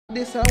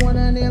This I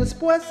wanna nail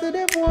sports to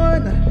the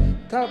bone.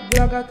 Top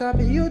blogger, top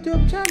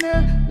YouTube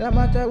channel. No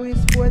matter which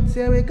sports,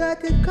 yeah, we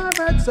got it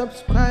covered.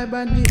 Subscribe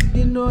and hit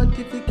the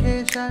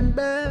notification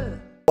bell.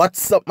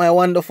 What's up, my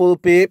wonderful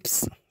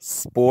peeps?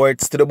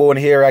 Sports to the bone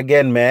here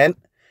again, man.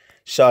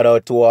 Shout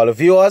out to all the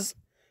viewers,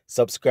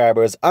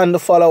 subscribers, and the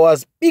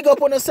followers. Big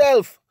up on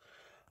yourself.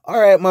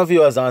 All right, my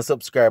viewers and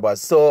subscribers.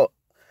 So,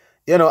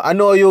 I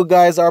know you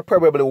guys are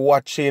probably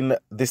watching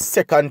the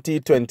second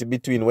T20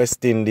 between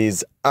West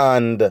Indies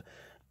and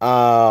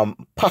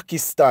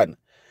Pakistan.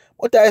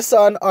 But I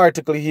saw an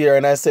article here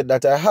and I said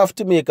that I have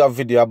to make a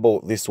video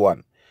about this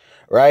one.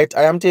 Right?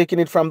 I am taking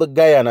it from the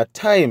Guyana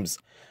Times.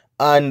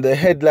 And the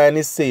headline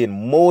is saying,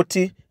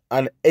 Motie,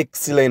 an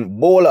excellent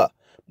bowler,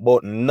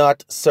 but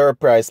not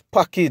surprise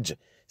package,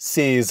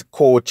 says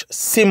Coach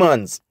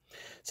Simmons.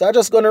 So I'm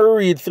just going to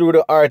read through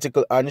the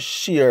article and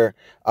share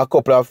a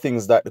couple of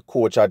things that the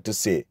coach had to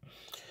say.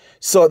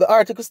 So the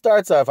article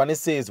starts off and it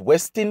says,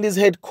 West Indies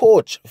head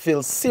coach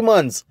Phil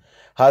Simmons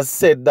has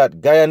said that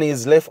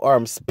Guyanese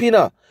left-arm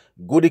spinner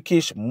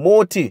Gudikish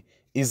Motie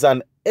is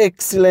an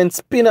excellent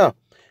spinner,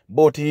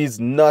 but he is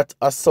not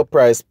a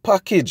surprise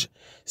package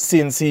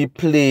since he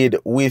played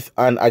with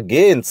and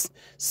against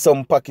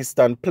some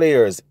Pakistan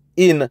players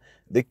in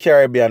the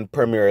Caribbean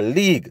Premier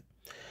League.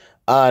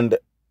 And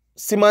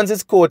Simmons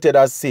is quoted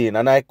as saying,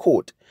 and I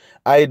quote,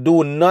 "I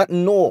do not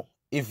know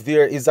if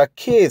there is a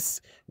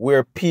case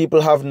where people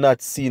have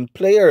not seen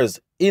players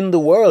in the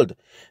world.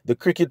 The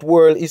cricket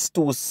world is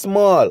too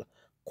small.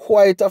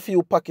 Quite a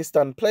few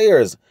Pakistan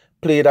players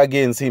played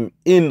against him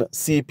in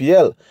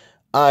CPL,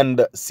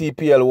 and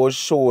CPL was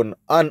shown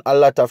on a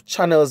lot of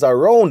channels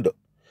around,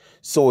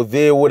 so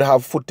they would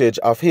have footage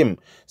of him.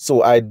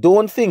 So I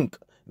don't think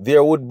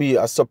there would be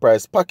a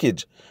surprise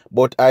package,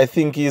 but I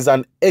think he's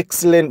an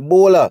excellent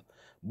bowler,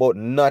 but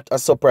not a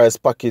surprise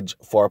package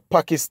for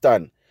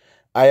Pakistan.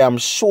 I am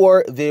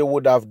sure they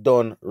would have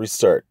done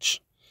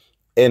research."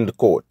 End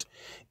quote.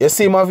 You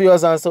see, my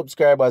viewers and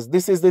subscribers,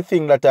 this is the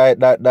thing that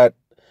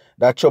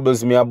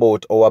troubles me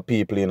about our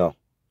people,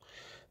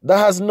 That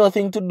has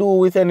nothing to do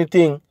with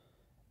anything,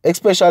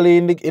 especially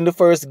in the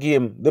first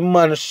game. The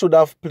man should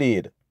have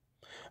played.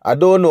 I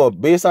don't know,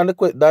 based on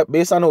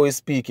how he's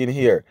speaking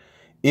here,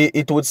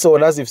 it would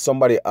sound as if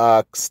somebody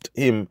asked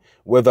him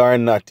whether or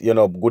not,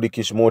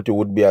 Gudikish Motie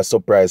would be a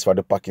surprise for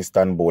the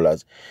Pakistan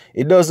bowlers.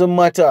 It doesn't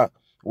matter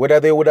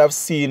whether they would have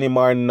seen him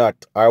or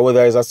not, or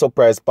whether it's a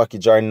surprise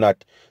package or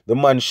not. The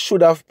man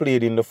should have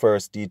played in the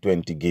first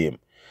T20 game.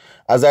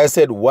 As I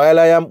said, while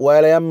I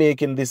am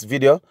making this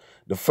video,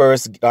 the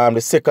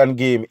second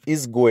game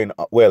is going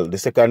well. The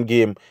second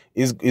game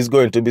is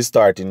going to be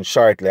starting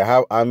shortly.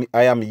 I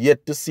am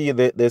yet to see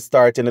the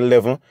starting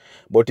 11,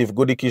 but if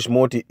Gudikish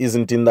Motie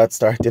isn't in that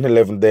starting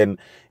 11, then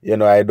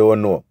I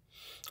don't know.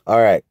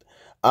 All right.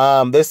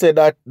 They said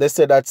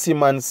that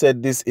Simmons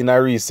said this in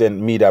a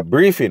recent media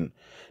briefing.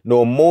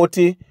 Now,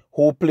 Motie,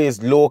 who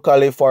plays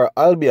locally for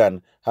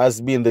Albion, has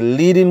been the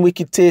leading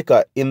wicket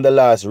taker in the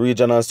last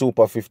Regional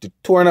Super 50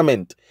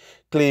 tournament,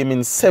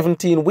 claiming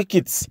 17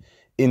 wickets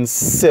in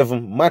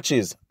 7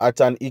 matches at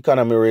an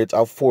economy rate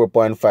of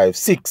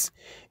 4.56.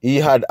 He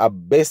had a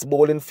best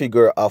bowling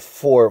figure of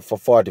 4 for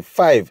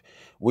 45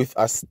 with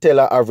a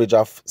stellar average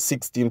of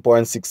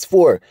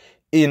 16.64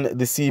 in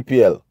the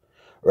CPL.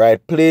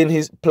 Right, playing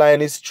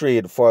his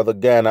trade for the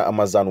Guyana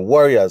Amazon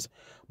Warriors,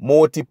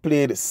 Motie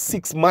played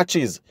 6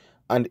 matches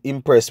and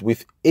impressed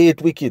with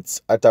 8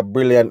 wickets at a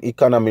brilliant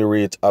economy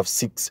rate of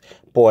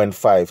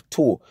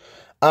 6.52.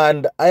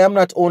 And I am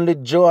not only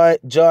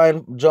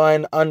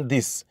join on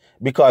this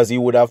because he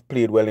would have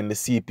played well in the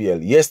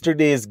CPL.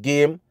 Yesterday's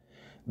game,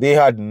 they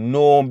had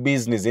no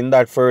business. In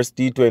that first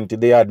T20,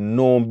 they had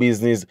no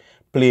business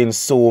playing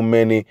so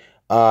many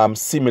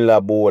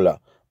similar bowler.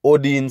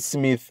 Odin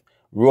Smith,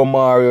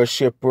 Romario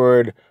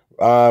Shepherd,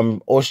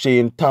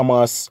 O'Shane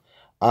Thomas,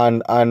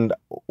 and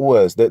who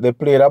else? They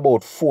played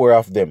about 4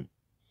 of them.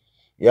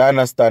 You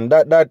understand?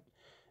 That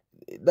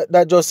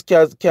just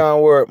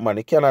can't work, man.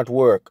 It cannot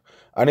work.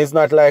 And it's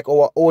not like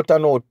our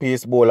out-and-out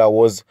pace bowler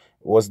was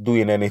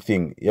doing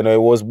anything. He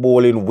was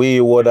bowling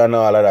wayward and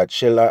all of that.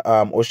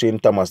 O'Shane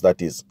Thomas,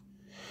 that is.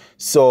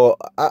 So,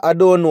 I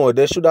don't know.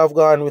 They should have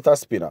gone with a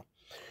spinner.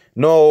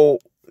 Now,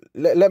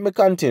 let me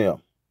continue.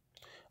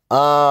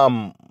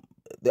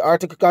 The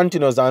article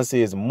continues and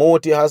says,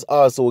 Motie has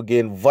also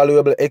gained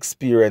valuable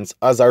experience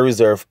as a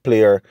reserve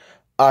player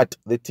at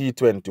the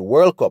T20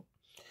 World Cup.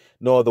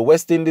 Now, the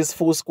West Indies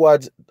full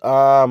squad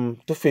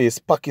to face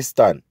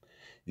Pakistan.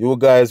 You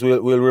guys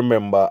will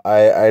remember.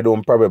 I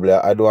don't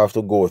have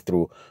to go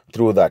through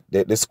that.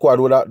 The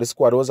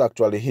squad was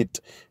actually hit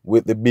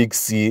with the big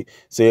C,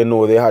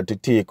 so they had to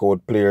take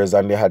out players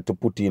and they had to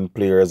put in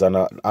players and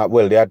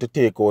they had to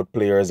take out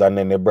players and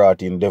then they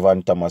brought in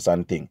Devon Thomas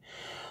and thing.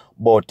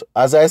 But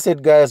as I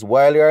said, guys,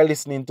 while you are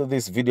listening to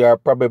this video, or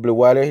probably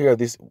while you hear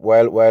this,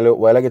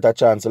 while I get a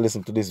chance to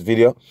listen to this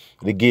video,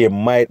 the game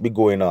might be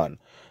going on.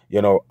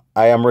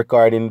 I am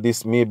recording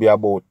this maybe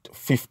about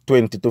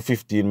 20 to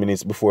 15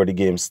 minutes before the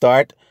game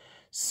start.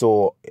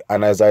 So,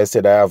 and as I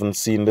said, I haven't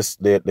seen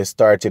the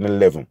starting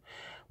 11.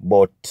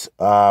 But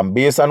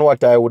based on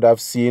what I would have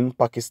seen,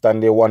 Pakistan,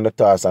 they won the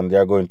toss and they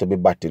are going to be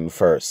batting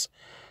first.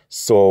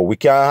 So we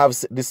can't have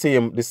the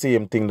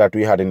same thing that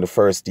we had in the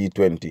first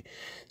T20.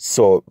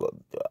 So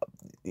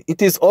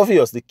it is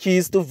obvious the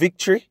keys to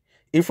victory.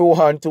 If we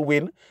want to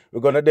win,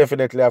 we're going to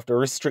definitely have to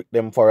restrict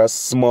them for a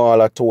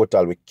smaller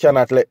total. We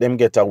cannot let them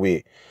get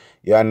away.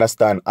 You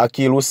understand?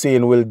 Akil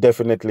Hussain will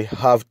definitely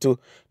have to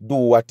do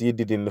what he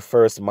did in the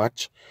first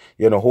match.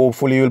 You know,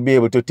 hopefully he'll be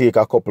able to take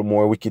a couple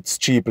more wickets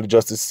cheaply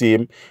just the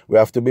same. We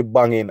have to be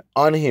banging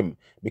on him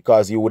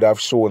because he would have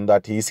shown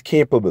that he's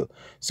capable.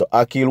 So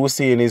Akil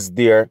Hussain is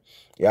there.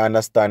 You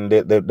understand?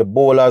 The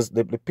bowlers,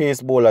 the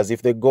pace bowlers,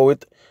 if they go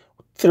with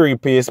 3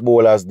 pace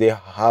bowlers, they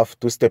have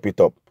to step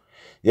it up.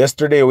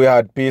 Yesterday we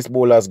had pace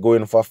bowlers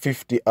going for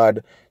 50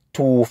 odd.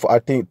 Two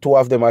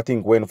of them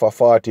went for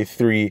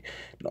 43.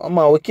 No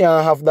man, we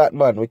can't have that,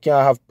 man. We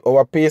can't have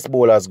our pace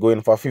bowlers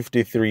going for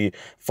 53,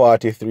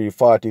 43,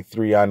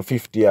 43 and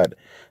 50 odd.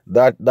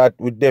 That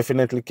we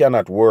definitely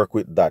cannot work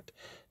with that.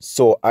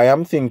 So I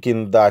am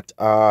thinking that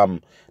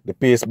the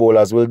pace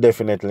bowlers will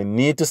definitely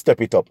need to step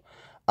it up.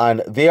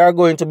 And they are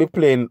going to be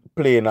playing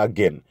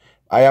again.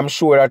 I am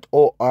sure that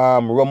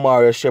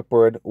Romario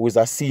Shepherd, who is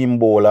a seam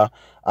bowler,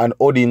 and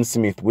Odin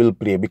Smith will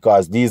play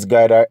because these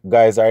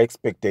guys are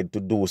expected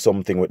to do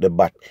something with the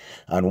bat.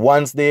 And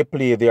once they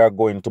play, they are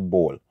going to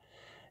bowl.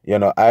 You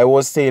know, I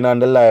was saying on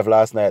the live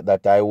last night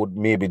that I would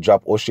maybe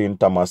drop O'Shane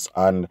Thomas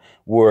and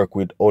work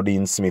with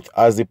Odin Smith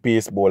as the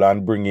pace bowler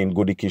and bring in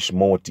Goodikish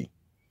Motie.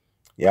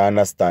 You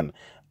understand?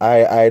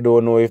 I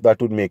don't know if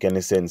that would make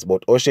any sense,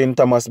 but O'Shane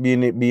Thomas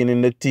being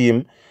in the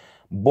team,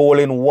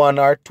 bowling 1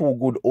 or 2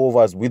 good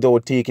overs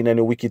without taking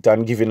any wicket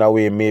and giving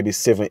away maybe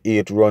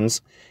 7-8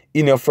 runs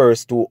in your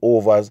first 2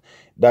 overs,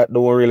 that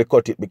don't really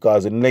cut it,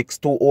 because the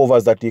next 2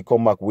 overs that he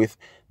come back with,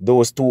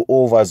 those 2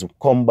 overs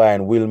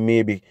combined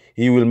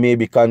he will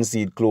maybe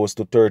concede close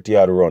to 30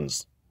 odd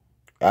runs.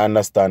 I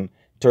understand?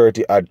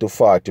 30 odd to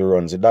 40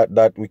 runs.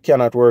 That we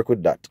cannot work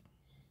with that.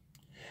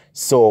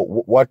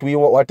 So what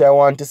I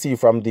want to see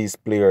from these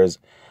players,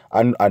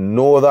 and I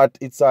know that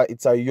it's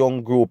a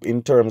young group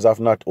in terms of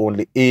not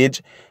only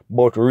age,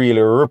 but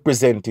really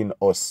representing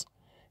us.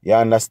 You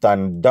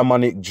understand?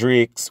 Dominic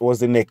Drakes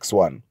was the next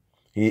one.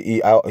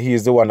 He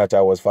is the one that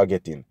I was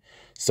forgetting.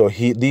 So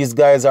these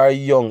guys are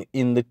young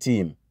in the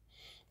team.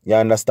 You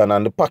understand?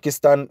 And the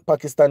Pakistan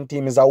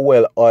team is a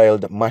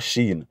well-oiled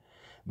machine.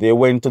 They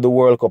went to the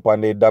World Cup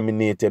and they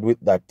dominated with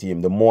that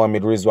team. The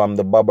Mohammad Rizwan,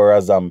 the Babar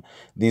Azam,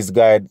 these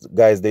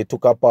guys, they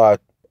took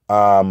apart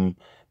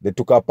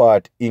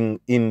in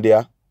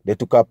India, they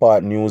took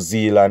apart New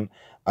Zealand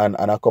and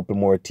a couple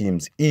more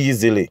teams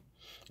easily.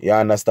 You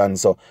understand?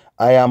 So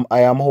I am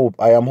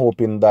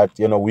hoping that,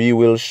 you know, we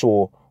will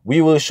show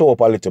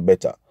up a little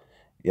better.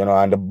 You know,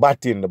 and the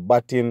batting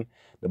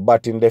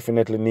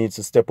definitely needs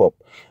to step up.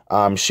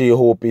 Shea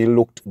Hope, he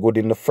looked good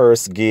in the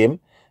first game.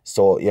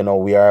 So, you know,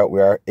 we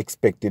are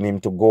expecting him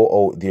to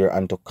go out there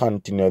and to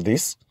continue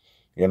this,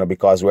 you know,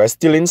 because we're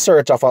still in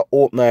search of an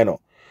opener, you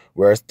know.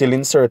 We're still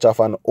in search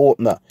of an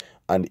opener.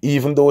 And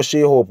even though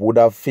Shea Hope would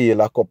have failed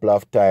a couple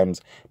of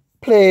times,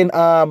 playing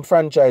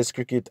franchise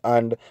cricket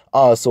and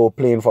also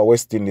playing for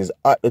West Indies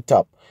at the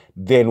top,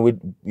 then we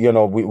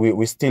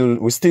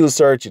still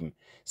searching.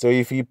 So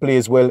if he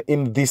plays well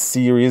in this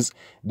series,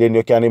 then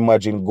you can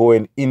imagine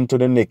going into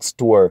the next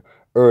tour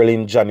early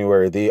in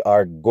January, they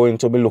are going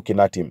to be looking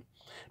at him.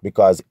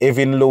 Because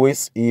Evan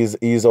Lewis is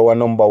our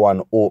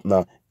 #1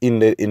 opener in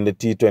the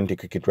T20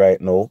 cricket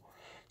right now.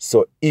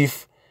 So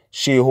if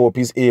Shea Hope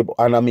is able,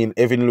 and I mean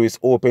Evan Lewis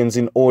opens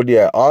in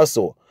ODI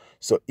also.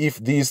 So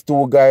if these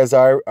 2 guys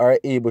are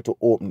able to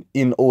open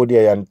in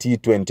ODI and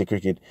T20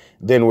 cricket,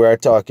 then we are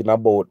talking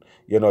about,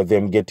 you know,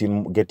 them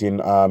getting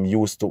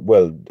used to,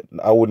 well,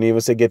 I wouldn't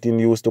even say getting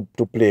used to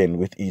playing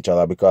with each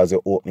other because they're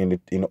opening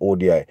it in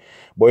ODI.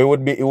 But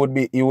it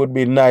would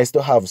be nice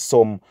to have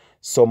some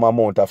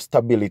amount of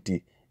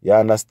stability. You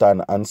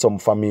understand, and some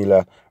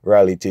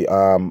familiarity in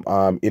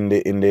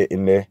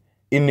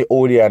the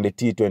ODI and the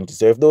T20.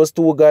 So if those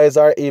 2 guys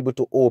are able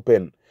to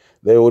open,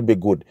 they would be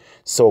good.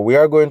 So we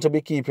are going to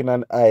be keeping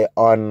an eye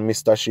on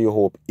Mr. Shea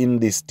Hope in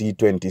this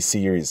T20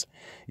 series.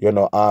 You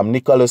know,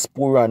 Nicholas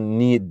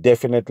Pooran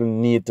definitely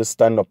need to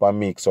stand up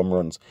and make some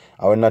runs.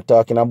 And we're not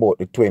talking about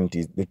the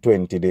 20, the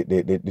 20,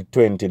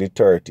 the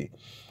 30.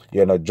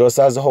 You know, just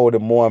as how the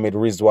Mohammad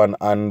Rizwan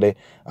and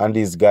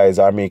these guys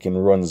are making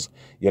runs,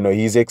 you know,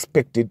 he's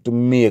expected to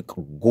make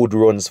good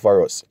runs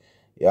for us.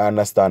 You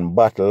understand?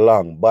 Bat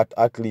long, bat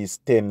at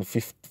least 10,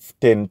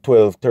 15,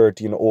 12,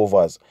 13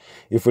 overs.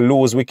 If we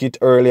lose wicket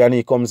early and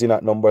he comes in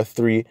at number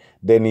 3,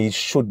 then he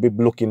should be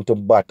looking to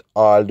bat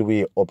all the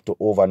way up to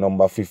over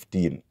number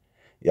 15.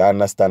 You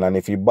understand? And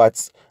if he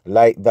bats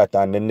like that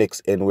and the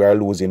next end we are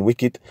losing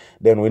wicket,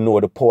 then we know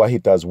the power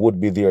hitters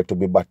would be there to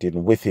be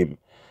batting with him.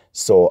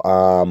 So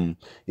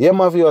yeah,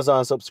 my viewers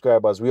and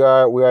subscribers, we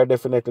are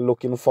definitely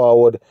looking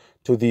forward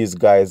to these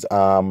guys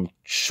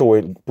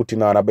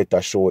putting on a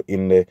better show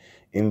in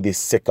this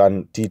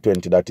second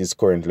T20 that is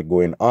currently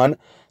going on.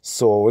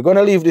 So we're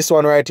gonna leave this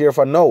one right here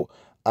for now,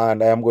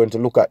 and I am going to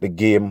look at the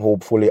game.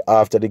 Hopefully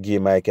after the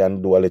game I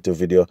can do a little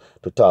video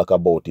to talk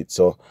about it.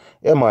 So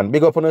yeah man,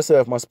 big up on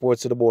yourself, my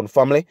Sports to the Bone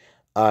family,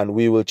 and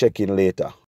we will check in later.